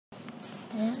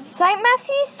St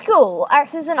Matthew's School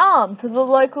acts as an arm to the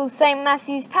local St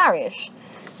Matthew's Parish,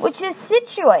 which is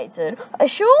situated a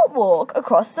short walk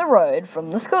across the road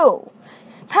from the school.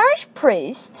 Parish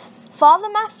priest Father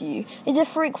Matthew is a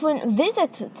frequent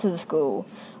visitor to the school,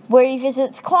 where he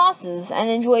visits classes and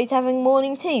enjoys having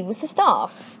morning tea with the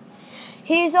staff.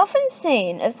 He is often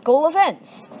seen at school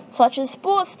events, such as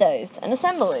sports days and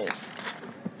assemblies.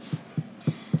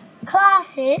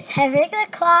 Classes have regular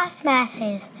class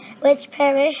masses, which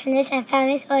parishioners and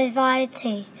families are invited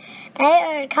to. They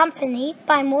are accompanied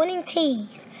by morning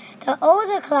teas. The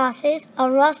older classes are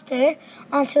rostered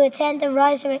on to attend the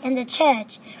rosary in the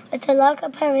church with the local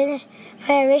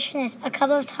parishioners a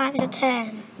couple of times a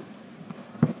term.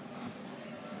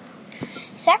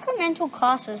 Sacramental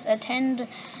classes attend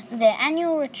their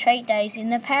annual retreat days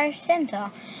in the parish centre,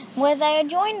 where they are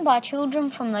joined by children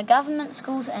from the government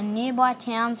schools and nearby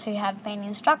towns who have been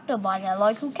instructed by their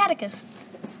local catechists.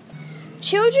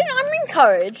 Children are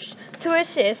encouraged to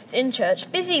assist in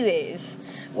church busy-bees,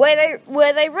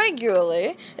 where they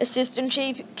regularly assist in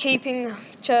keeping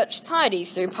church tidy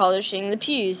through polishing the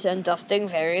pews and dusting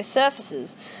various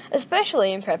surfaces,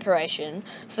 especially in preparation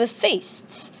for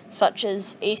feasts such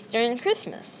as Easter and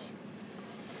Christmas.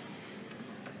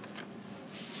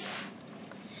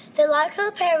 The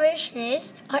local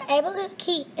parishioners are able to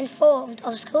keep informed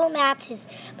of school matters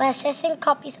by accessing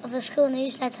copies of the school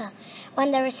newsletter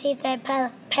when they receive their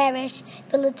parish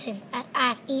bulletin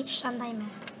at each Sunday Mass.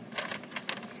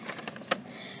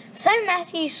 St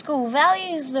Matthew's School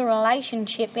values the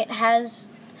relationship it has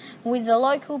with the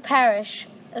local parish.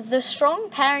 The strong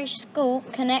parish-school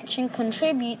connection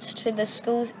contributes to the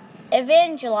school's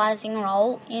evangelizing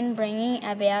role in bringing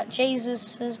about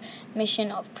Jesus'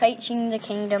 mission of preaching the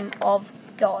kingdom of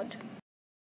God.